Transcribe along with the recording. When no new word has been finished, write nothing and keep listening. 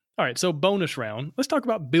All right, so bonus round. Let's talk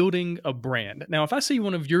about building a brand. Now, if I see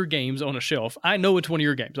one of your games on a shelf, I know it's one of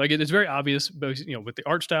your games. Like it's very obvious, but with the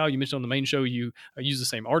art style you mentioned on the main show, you use the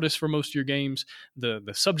same artist for most of your games. The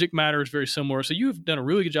subject matter is very similar, so you've done a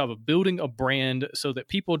really good job of building a brand so that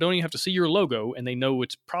people don't even have to see your logo and they know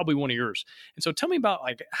it's probably one of yours. And so, tell me about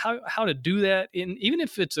like how to do that. Even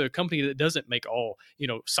if it's a company that doesn't make all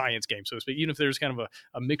science games, so to speak, even if there's kind of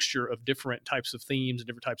a mixture of different types of themes and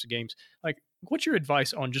different types of games, like what's your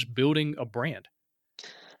advice on just building a brand?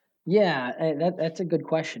 Yeah, that's a good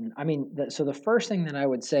question. I mean, so the first thing that I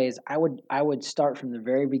would say is I would start from the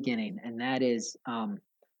very beginning, and that is,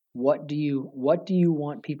 what do you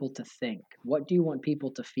want people to think? What do you want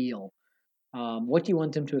people to feel? What do you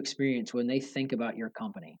want them to experience when they think about your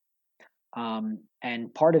company?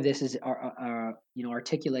 And part of this is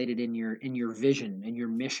articulated in your vision and your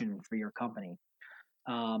mission for your company.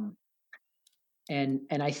 Um, and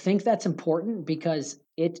I think that's important because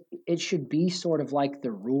it should be sort of like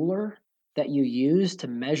the ruler that you use to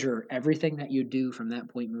measure everything that you do from that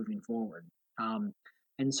point moving forward. Um,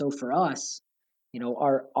 and so for us,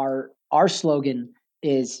 our slogan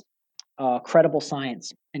is credible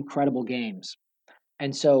science and credible games.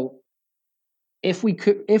 And so if we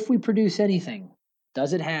produce anything,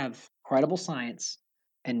 does it have credible science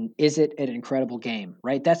and is it an incredible game?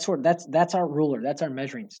 Right? That's our ruler. That's our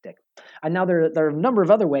measuring stick. And now there are a number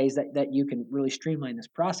of other ways that you can really streamline this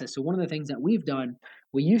process. So one of the things that we've done,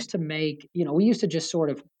 we used to just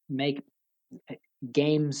sort of make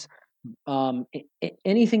games,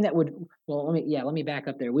 anything that would, well, let me back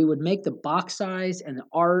up there. We would make the box size and the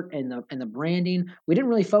art and the branding. We didn't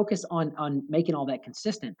really focus on making all that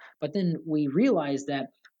consistent, but then we realized that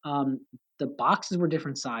um, the boxes were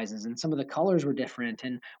different sizes and some of the colors were different,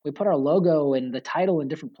 and we put our logo and the title in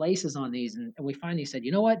different places on these, and we finally said,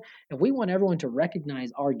 you know what, if we want everyone to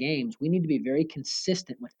recognize our games, we need to be very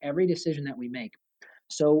consistent with every decision that we make.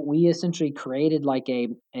 So we essentially created like a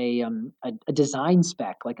design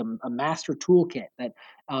spec, like a master toolkit that,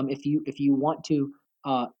 if you want to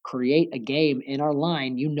create a game in our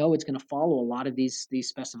line, it's going to follow a lot of these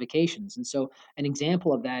specifications. And so an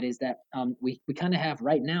example of that is that, we kind of have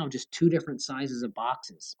right now just two different sizes of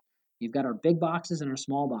boxes. You've got our big boxes and our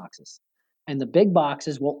small boxes, and the big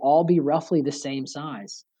boxes will all be roughly the same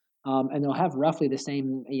size, and they'll have roughly the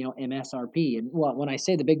same, MSRP. And well, when I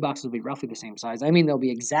say the big boxes will be roughly the same size, I mean they'll be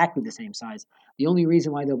exactly the same size. The only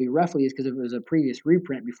reason why they'll be roughly is because it was a previous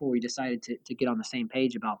reprint before we decided to get on the same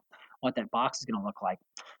page about what that box is going to look like.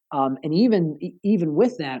 And even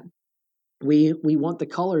with that, we want the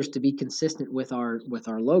colors to be consistent with our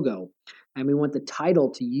logo, and we want the title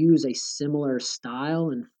to use a similar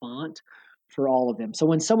style and font for all of them. So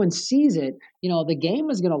when someone sees it, the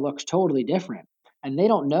game is going to look totally different, and they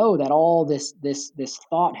don't know that all this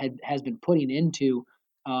thought has been put into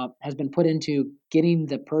getting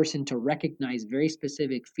the person to recognize very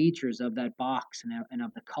specific features of that box, and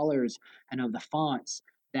of the colors and of the fonts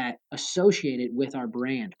that associate it with our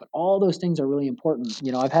brand. But all those things are really important.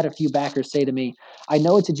 I've had a few backers say to me, "I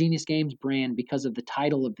know it's a Genius Games brand because of the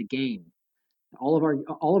title of the game." All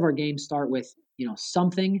of our games start with,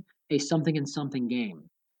 something, a something and something game.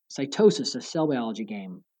 Cytosis, a cell biology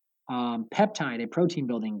game. Peptide, a protein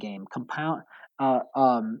building game. Compound,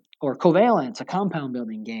 or Covalence, a compound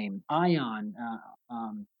building game. Ion, a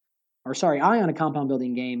compound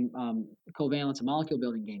building game. Covalence, a molecule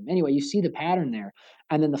building game. Anyway, you see the pattern there.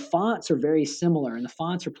 And then the fonts are very similar, and the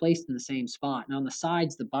fonts are placed in the same spot. And on the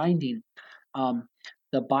sides, um,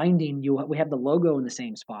 we have the logo in the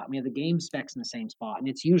same spot. We have the game specs in the same spot, and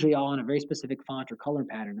it's usually all in a very specific font or color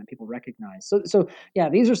pattern that people recognize. So yeah,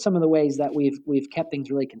 these are some of the ways that we've kept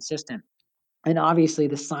things really consistent. And obviously,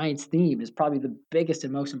 the science theme is probably the biggest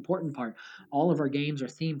and most important part. All of our games are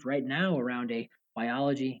themed right now around a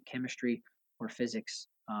biology, chemistry, or physics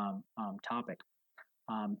topic.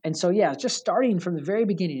 And so, yeah, just starting from the very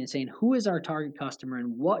beginning and saying who is our target customer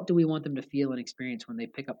and what do we want them to feel and experience when they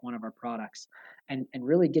pick up one of our products, and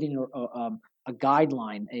really getting a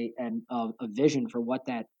guideline, a vision for what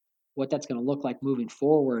that's going to look like moving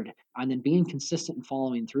forward, and then being consistent and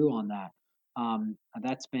following through on that.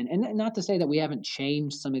 That's been, and not to say that we haven't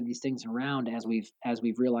changed some of these things around as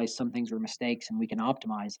we've realized some things were mistakes and we can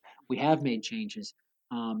optimize. We have made changes,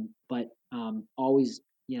 but always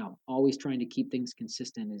trying to keep things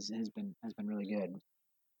consistent has been really good.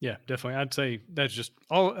 Yeah, definitely. I'd say that's just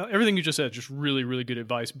everything you just said. Just really, really good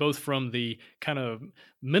advice, both from the kind of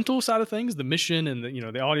mental side of things, the mission, and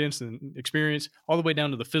the audience and experience, all the way down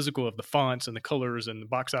to the physical of the fonts and the colors and the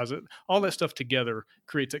box size. All that stuff together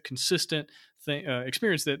creates a consistent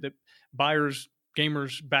experience that buyers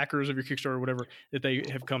gamers, backers of your Kickstarter or whatever, that they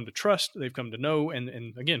have come to trust, they've come to know. And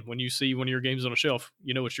again, when you see one of your games on a shelf,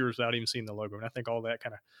 you know it's yours without even seeing the logo. And I think all that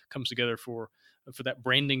kind of comes together for that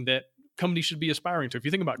branding that companies should be aspiring to. If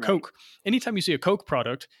you think about Right. Coke, anytime you see a Coke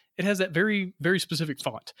product, it has that very, very specific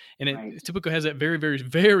font, and Right. it typically has that very, very,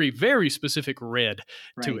 very, very specific red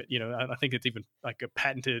to Right. it. I think it's even like a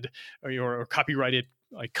patented or copyrighted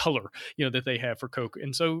like color, that they have for Coke.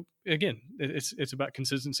 And so again, it's about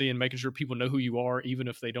consistency and making sure people know who you are, even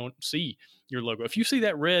if they don't see your logo. If you see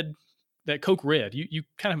that Coke red, you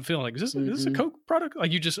kind of feel like, is this a Mhm. Coke product?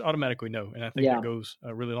 Like you just automatically know. And I think that Yeah. goes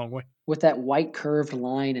a really long way. With that white curved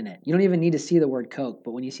line in it. You don't even need to see the word Coke,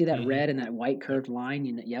 but when you see that Hmm. red and that white Yep. curved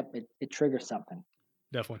line, yep, it triggers something.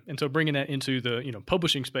 Definitely. And so bringing that into the,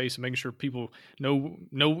 publishing space and making sure people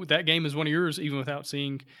know that game is one of yours, even without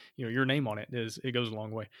seeing, your name on it goes a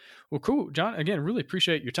long way. Well, cool. John, again, really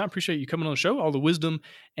appreciate your time. Appreciate you coming on the show, all the wisdom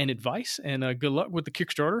and advice, and good luck with the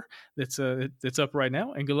Kickstarter that's up right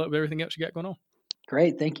now, and good luck with everything else you got going on.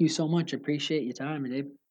 Great. Thank you so much. Appreciate your time, Dave.